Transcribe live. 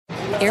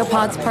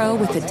AirPods Pro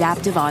with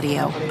adaptive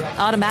audio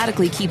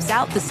automatically keeps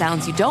out the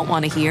sounds you don't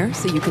want to hear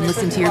so you can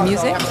listen to your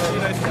music,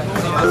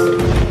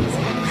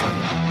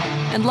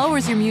 and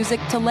lowers your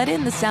music to let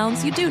in the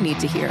sounds you do need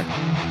to hear.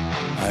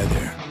 Hi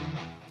there.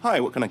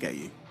 Hi, what can I get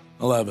you?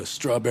 I'll have a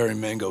strawberry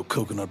mango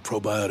coconut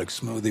probiotic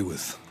smoothie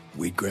with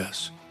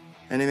wheatgrass.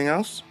 Anything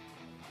else?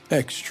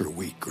 Extra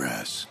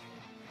wheatgrass.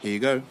 Here you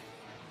go.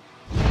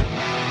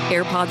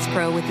 AirPods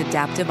Pro with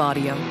adaptive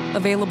audio.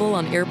 Available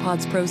on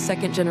AirPods Pro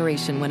 2nd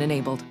generation when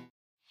enabled.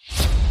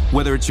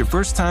 Whether it's your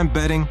first time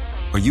betting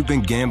or you've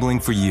been gambling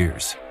for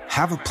years,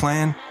 have a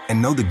plan and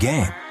know the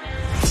game.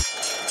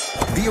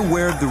 Be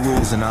aware of the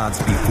rules and odds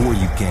before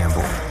you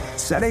gamble.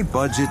 Set a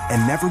budget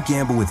and never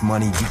gamble with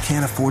money you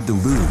can't afford to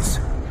lose.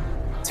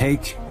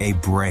 Take a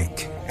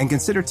break and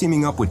consider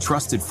teaming up with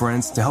trusted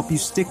friends to help you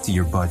stick to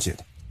your budget.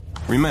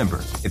 Remember,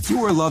 if you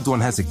or a loved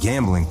one has a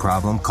gambling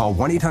problem, call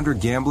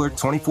 1-800-GAMBLER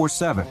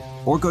 24/7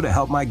 or go to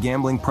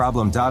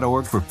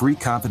helpmygamblingproblem.org for free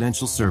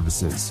confidential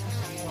services.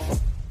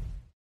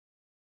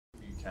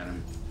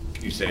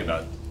 You say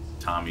about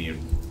Tommy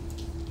and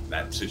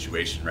that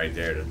situation right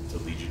there to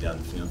lead you down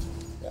the field?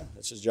 Yeah,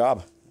 that's his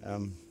job.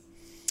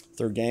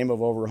 Third game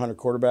of over 100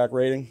 quarterback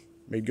rating.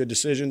 Made good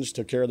decisions,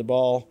 took care of the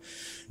ball,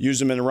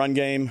 used him in the run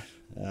game.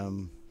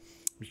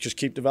 We just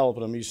keep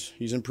developing him.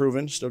 He's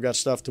improving. Still got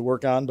stuff to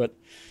work on, but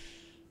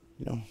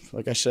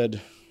like I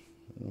said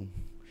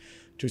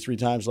 2-3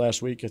 times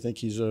last week, I think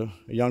he's a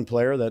young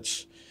player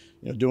that's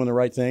doing the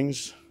right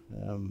things,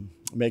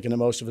 making the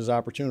most of his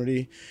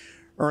opportunity.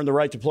 Earned the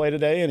right to play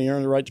today, and he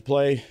earned the right to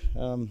play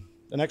the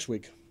next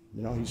week.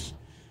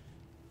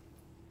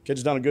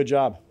 Kid's done a good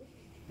job.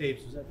 Dave,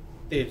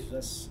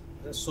 that's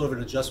sort of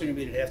an adjustment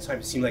you made at halftime.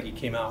 It seemed like he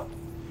came out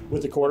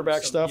with the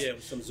quarterback stuff. Yeah,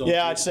 with some zone.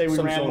 Yeah, I'd say we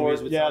ran more.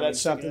 Yeah,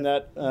 that's something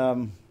that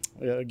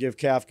give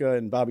Kafka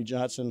and Bobby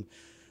Johnson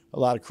a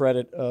lot of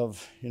credit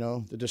of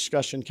the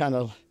discussion kind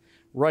of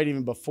right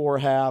even before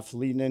half,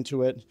 leading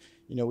into it.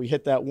 We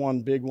hit that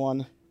one big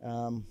one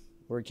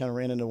where he kind of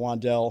ran into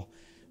Wandell.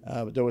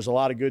 But there was a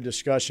lot of good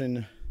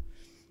discussion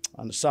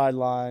on the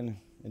sideline,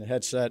 in the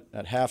headset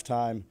at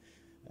halftime,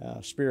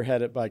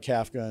 spearheaded by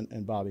Kafka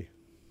and Bobby.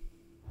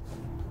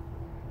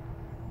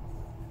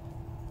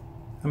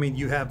 I mean,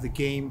 you have the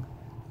game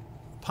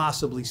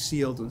possibly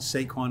sealed with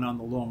Saquon on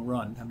the long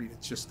run. I mean,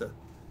 it's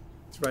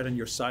right on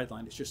your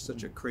sideline. It's just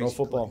such a crazy Pro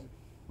football. play.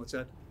 What's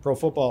that? Pro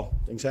football.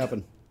 Things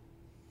happen.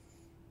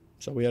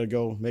 So we had to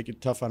go make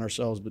it tough on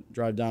ourselves, but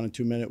drive down in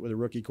 2 minutes with a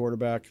rookie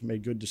quarterback,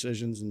 made good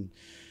decisions, and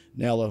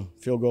nail a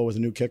field goal with a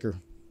new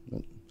kicker.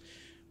 But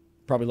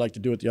probably like to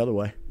do it the other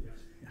way.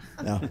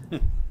 Yeah.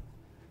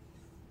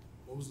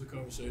 What was the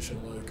conversation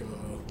like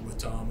with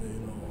Tommy,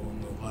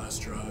 on the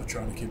last drive,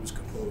 trying to keep his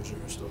composure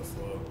and stuff?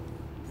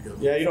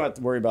 Yeah, you don't have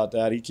to worry about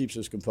that. He keeps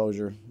his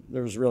composure.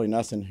 There was really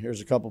nothing.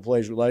 Here's a couple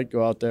plays we like.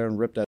 Go out there and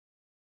rip that.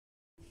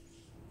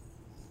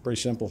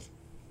 Pretty simple.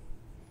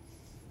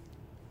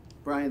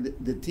 Brian,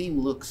 the team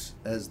looks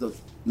as though,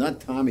 not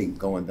Tommy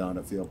going down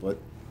the field, but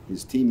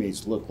his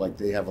teammates look like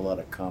they have a lot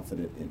of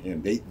confidence in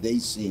him. They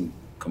seem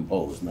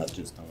composed, not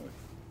just Tommy.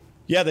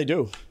 Yeah, they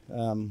do.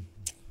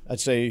 I'd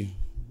say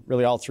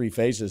really all three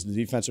phases. The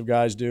defensive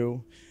guys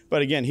do.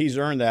 But again, he's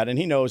earned that, and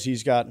he knows we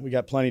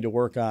got plenty to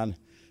work on.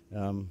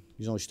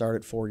 He's only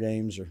started 4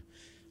 games,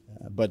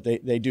 but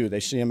they do. They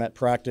see him at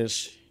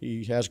practice.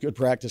 He has good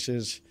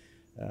practices.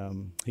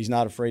 He's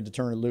not afraid to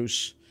turn it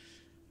loose.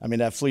 I mean,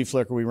 that flea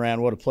flicker we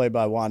ran, what a play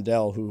by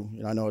Wandell, who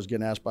I know I was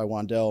getting asked by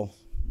Wandell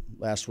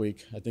last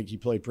week. I think he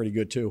played pretty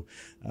good too.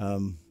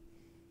 Had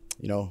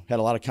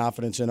a lot of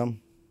confidence in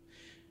him.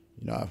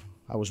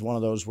 I was one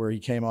of those where he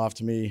came off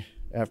to me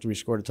after we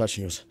scored a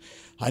touchdown. He goes,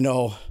 I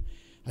know,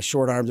 I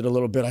short-armed it a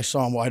little bit. I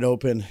saw him wide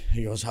open.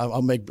 He goes,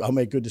 I'll make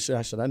good decisions.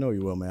 I said, I know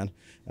you will, man.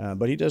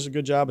 But he does a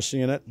good job of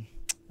seeing it.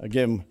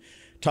 Again,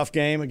 tough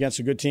game against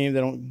a good team.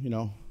 They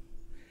don't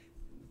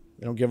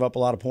give up a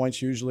lot of points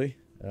usually.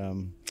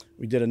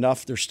 We did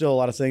enough. There's still a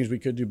lot of things we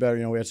could do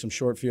better. We had some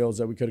short fields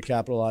that we could have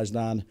capitalized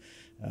on.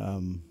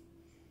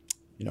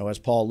 As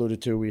Paul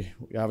alluded to, we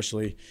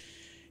obviously,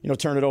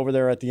 turned it over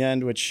there at the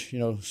end, which,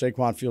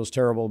 Saquon feels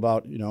terrible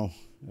about,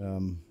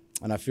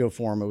 and I feel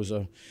for him. It was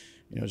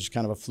just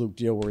kind of a fluke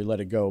deal where he let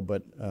it go.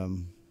 But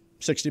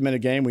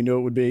 60-minute game, we knew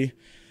it would be.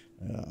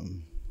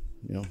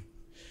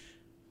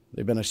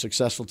 They've been a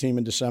successful team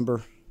in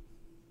December.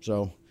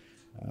 So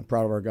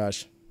proud of our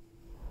guys.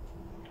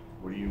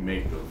 What do you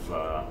make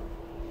of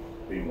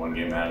being one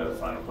game out of the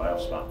final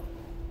playoff spot?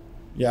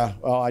 Yeah,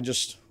 well,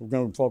 we're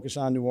going to focus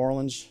on New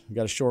Orleans. We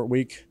got a short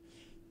week,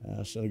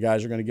 so the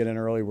guys are going to get in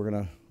early. We're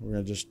going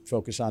to just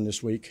focus on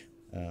this week,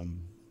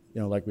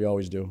 like we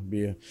always do.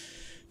 Be a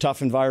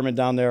tough environment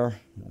down there.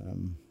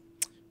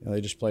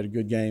 They just played a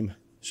good game,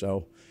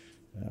 so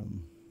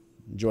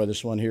enjoy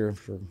this one here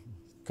for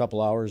a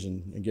couple hours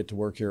and get to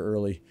work here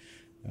early.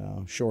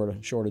 Short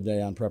a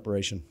day on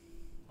preparation.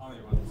 Tommy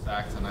with the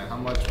sack tonight, how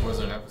much was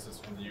there an emphasis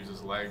for him to use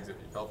his legs if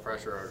he felt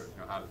pressure, or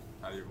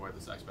how do you avoid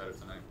the sacks better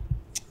tonight?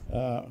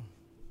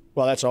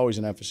 Well, that's always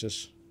an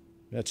emphasis.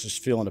 That's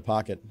just feeling the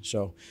pocket.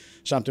 So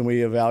something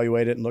we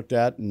evaluated and looked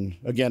at. And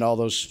again, all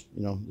those,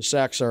 the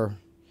sacks are,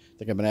 I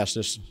think I've been asked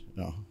this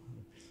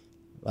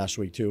last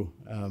week too.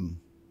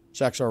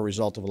 Sacks are a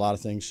result of a lot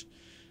of things.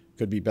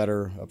 Could be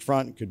better up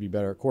front, could be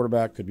better at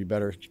quarterback, could be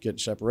better getting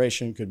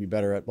separation, could be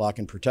better at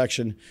blocking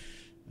protection.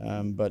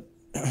 But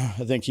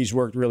I think he's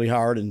worked really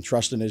hard and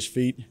trusting his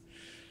feet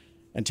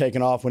and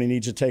taking off when he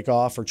needs to take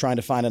off, or trying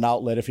to find an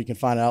outlet if he can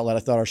find an outlet. I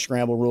thought our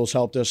scramble rules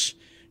helped us.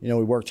 We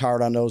worked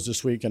hard on those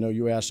this week. I know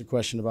you asked a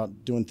question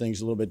about doing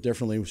things a little bit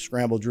differently.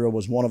 Scramble drill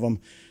was one of them.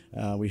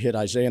 We hit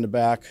Isaiah in the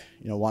back.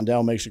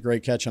 Wandell makes a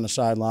great catch on the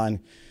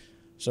sideline.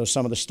 So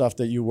some of the stuff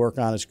that you work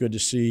on, it's good to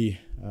see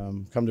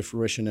come to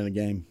fruition in a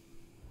game.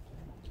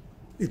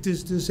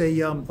 Does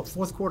a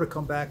fourth quarter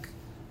comeback,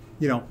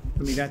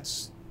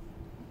 that's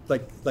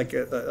like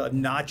a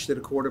notch that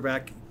a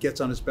quarterback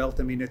gets on his belt.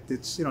 I mean,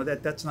 it's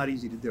that's not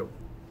easy to do.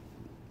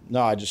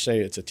 No, I just say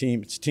it's a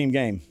team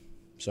game.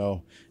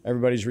 So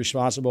everybody's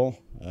responsible.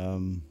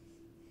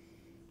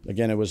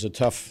 Again, it was a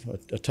tough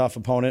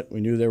opponent. We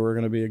knew they were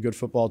going to be a good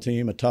football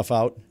team, a tough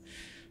out,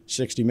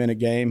 60-minute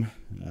game.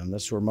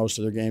 That's where most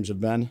of their games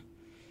have been.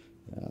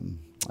 And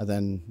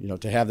then,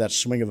 to have that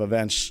swing of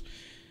events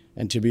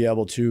and to be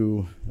able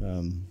to,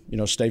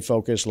 stay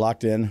focused,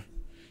 locked in.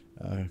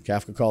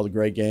 Kafka called a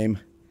great game.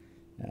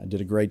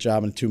 Did a great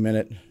job in a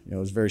 2-minute. It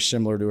was very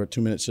similar to a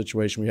 2-minute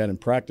situation we had in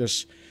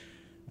practice.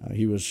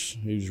 He was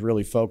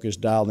really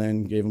focused, dialed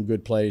in, gave him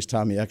good plays.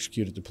 Tommy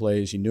executed the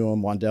plays. He knew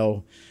him.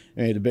 Wandell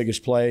made the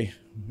biggest play,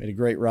 made a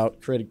great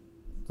route, created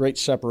great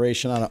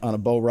separation on a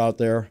bow route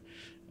there.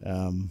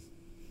 And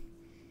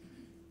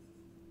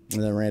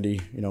then Randy,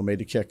 made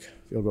the kick,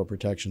 field goal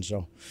protection.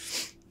 So,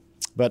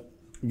 but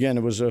again,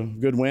 it was a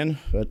good win.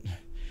 But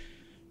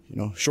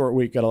short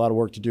week, got a lot of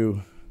work to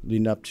do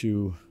leading up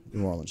to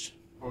New Orleans.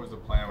 What was the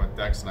plan with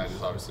Dex tonight?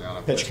 Just obviously on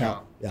a pitch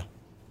count. Yeah.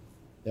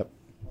 Yep.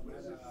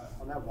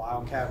 On that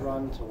Wildcat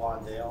run to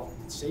Wandale,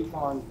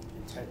 Saquon,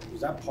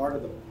 was that part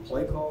of the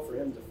play call for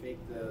him to fake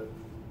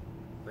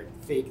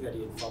that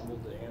he had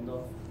fumbled the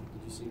handoff?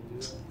 Did you see him do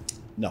that?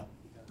 No.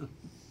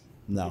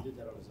 No. He did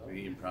that on his own. Did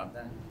he improv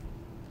that?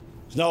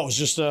 No, it was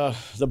just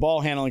the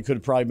ball handling could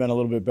have probably been a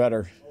little bit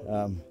better.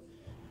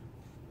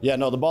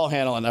 The ball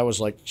handling, I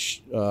was like,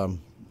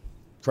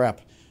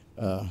 crap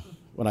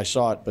when I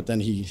saw it, but then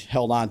he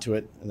held on to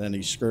it, and then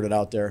he skirted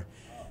out there.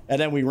 And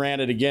then we ran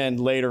it again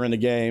later in the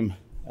game.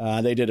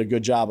 They did a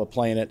good job of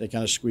playing it. They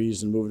kind of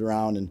squeezed and moved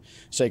around, and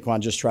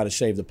Saquon just tried to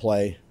save the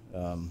play.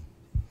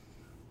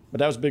 But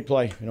that was a big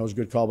play. It was a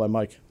good call by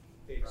Mike.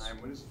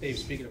 Dave,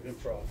 speaking of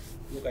improv,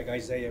 it looked like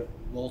Isaiah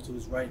rolled to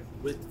his right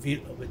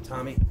with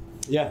Tommy.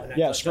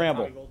 Yeah,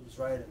 scramble. Tommy rolled to his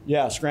right.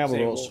 Yeah, scramble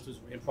Isaiah rolls. rolled to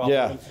his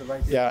improv to the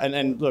right there. Yeah,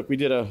 and look, we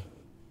did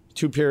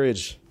 2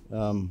 periods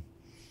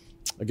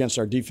against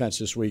our defense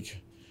this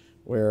week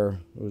where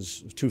it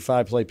was 2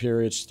 5-play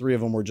periods. 3 of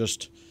them were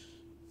just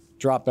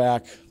drop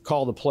back,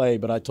 call the play,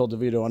 but I told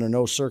DeVito under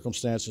no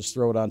circumstances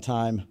throw it on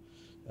time.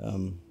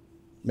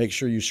 Make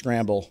sure you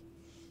scramble.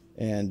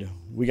 And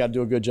we got to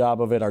do a good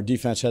job of it. Our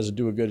defense has to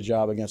do a good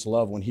job against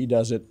Love when he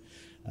does it.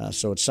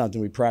 So it's something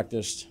we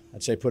practiced.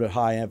 I'd say put a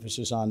high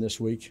emphasis on this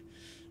week.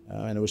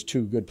 And it was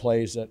 2 good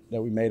plays that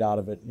we made out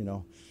of it,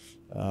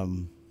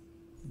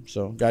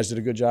 So guys did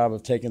a good job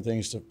of taking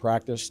things to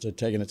practice, to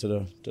taking it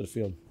to the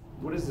field.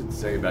 What does it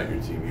say about your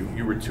team?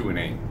 You were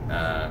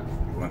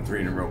 2-8. You won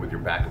 3 in a row with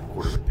your backup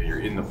quarterback. That you're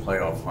in the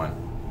playoff hunt.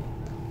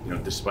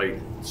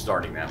 Despite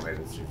starting that way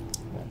this year.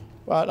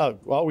 Well,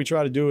 all we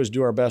try to do is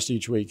do our best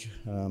each week.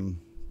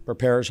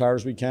 Prepare as hard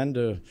as we can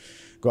to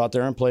go out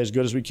there and play as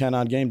good as we can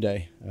on game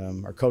day.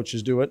 Our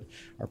coaches do it.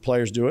 Our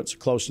players do it. It's a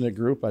close-knit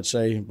group. I'd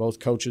say both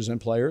coaches and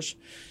players.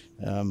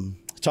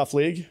 Tough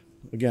league.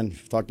 Again,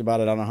 talked about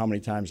it I don't know how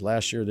many times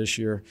last year, this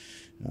year.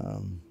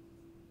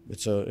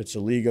 It's a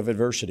league of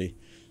adversity.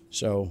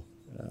 So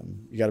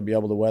you got to be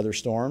able to weather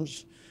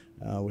storms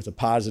with a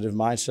positive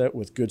mindset,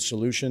 with good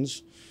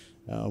solutions,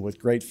 with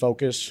great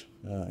focus,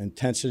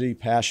 intensity,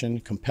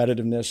 passion,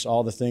 competitiveness,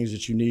 all the things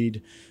that you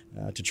need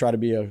to try to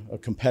be a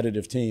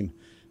competitive team.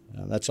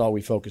 That's all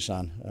we focus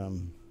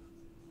on.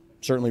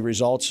 Certainly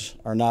results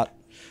are not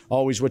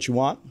always what you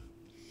want,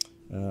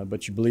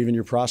 but you believe in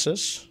your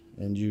process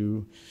and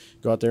you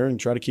go out there and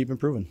try to keep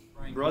improving.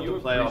 You brought the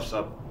playoffs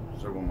up.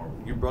 Sorry, one more.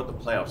 You brought the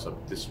playoffs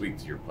up this week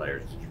to your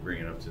players. Did you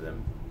bring it up to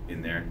them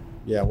in there?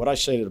 Yeah, what I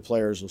say to the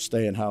players will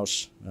stay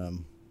in-house.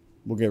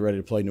 We'll get ready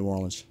to play New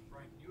Orleans.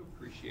 Brian, do you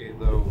appreciate,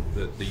 though,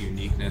 the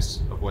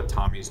uniqueness of what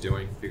Tommy's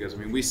doing? Because,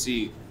 we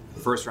see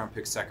first-round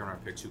picks,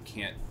 second-round picks who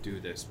can't do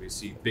this. We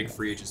see big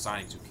free agent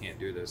signings who can't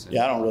do this.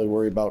 Yeah, I don't really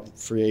worry about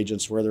free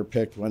agents, where they're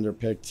picked, when they're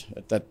picked.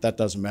 That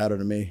doesn't matter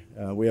to me.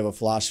 We have a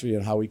philosophy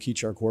on how we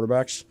teach our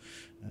quarterbacks.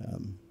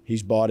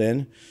 He's bought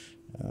in.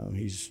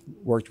 He's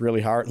worked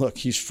really hard. Look,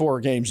 he's 4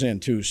 games in,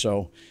 too,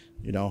 so,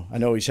 I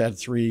know he's had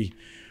 3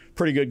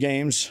 pretty good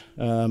games,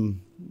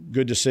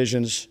 good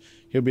decisions.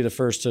 He'll be the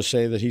first to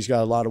say that he's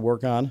got a lot of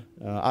work on.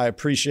 I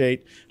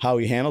appreciate how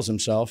he handles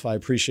himself. I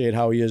appreciate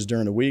how he is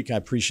during the week. I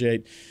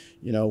appreciate,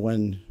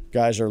 when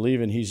guys are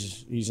leaving,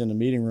 he's in the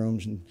meeting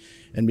rooms and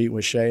meeting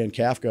with Shea and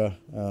Kafka,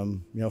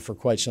 for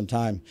quite some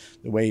time.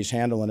 The way he's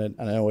handling it,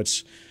 I know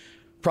it's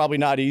probably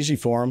not easy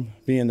for him,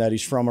 being that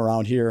he's from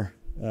around here.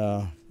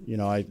 I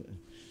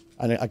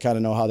kind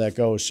of know how that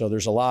goes. So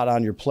there's a lot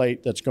on your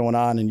plate that's going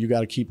on, and you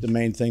got to keep the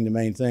main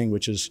thing,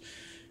 which is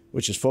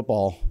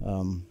football.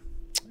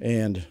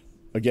 And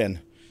again,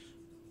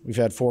 we've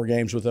had 4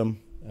 games with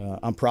him.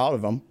 I'm proud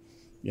of him.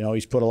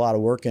 He's put a lot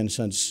of work in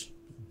since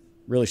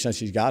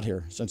he's got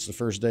here, since the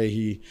first day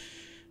he,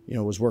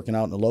 was working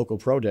out in the local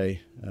pro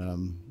day.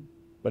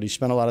 But he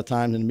spent a lot of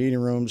time in the meeting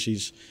rooms.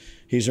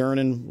 He's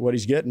earning what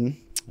he's getting.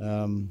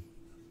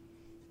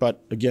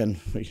 But again,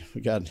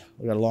 we got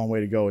a long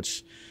way to go.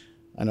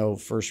 I know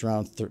first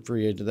round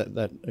free agent,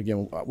 that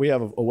again, we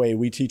have a way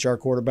we teach our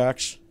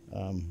quarterbacks.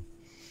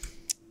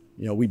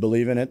 We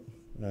believe in it.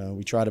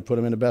 We try to put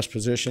them in the best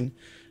position,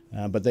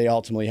 but they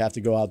ultimately have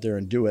to go out there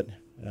and do it,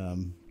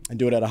 and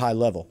do it at a high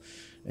level.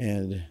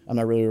 And I'm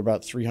not really worried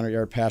about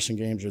 300-yard passing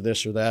games or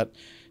this or that.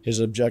 His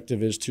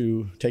objective is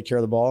to take care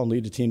of the ball and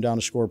lead the team down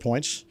to score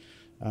points,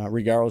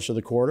 regardless of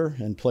the quarter,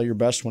 and play your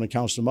best when it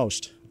counts the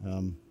most.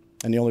 And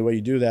the only way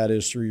you do that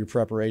is through your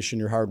preparation,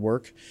 your hard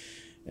work.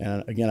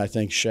 And again, I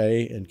think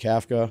Shea and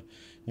Kafka,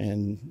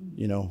 and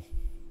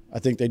I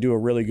think they do a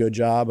really good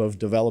job of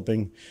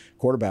developing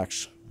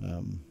quarterbacks.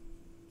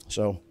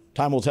 So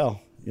time will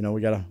tell.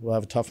 We'll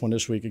have a tough one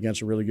this week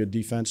against a really good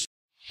defense.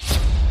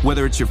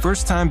 Whether it's your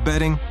first time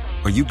betting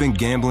or you've been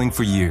gambling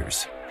for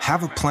years,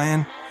 have a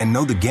plan and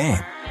know the game.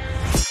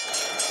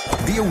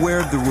 Be aware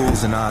of the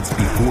rules and odds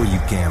before you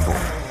gamble.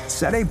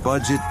 Set a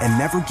budget and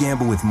never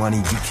gamble with money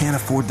you can't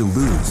afford to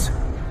lose.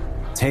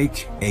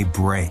 Take a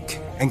break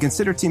and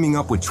consider teaming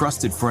up with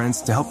trusted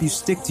friends to help you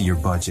stick to your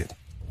budget.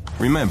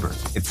 Remember,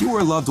 if you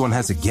or a loved one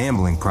has a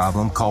gambling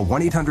problem, call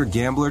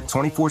 1-800-GAMBLER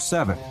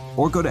 24/7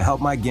 or go to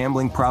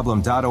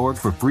helpmygamblingproblem.org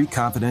for free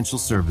confidential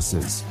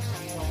services.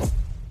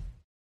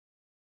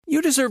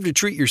 You deserve to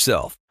treat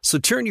yourself, so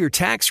turn your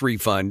tax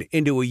refund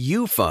into a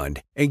U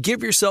fund and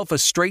give yourself a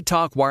Straight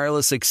Talk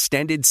Wireless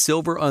Extended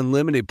Silver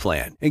Unlimited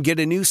plan and get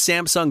a new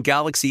Samsung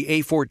Galaxy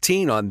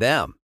A14 on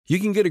them. You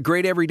can get a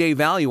great everyday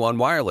value on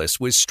wireless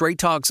with Straight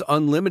Talk's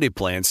Unlimited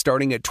plan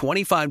starting at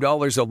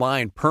 $25 a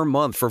line per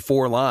month for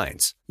 4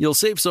 lines. You'll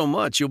save so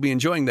much you'll be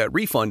enjoying that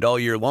refund all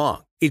year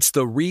long. It's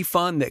the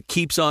refund that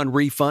keeps on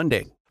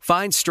refunding.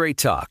 Find Straight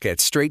Talk at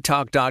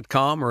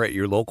straighttalk.com or at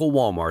your local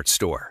Walmart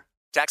store.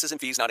 Taxes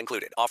and fees not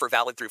included. Offer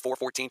valid through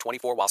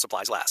 4/14/24 while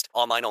supplies last.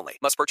 Online only.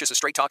 Must purchase a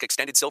Straight Talk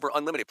Extended Silver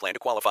Unlimited plan to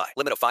qualify.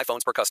 Limit of 5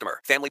 phones per customer.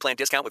 Family plan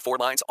discount with 4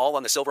 lines, all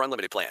on the Silver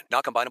Unlimited plan.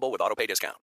 Not combinable with autopay discount.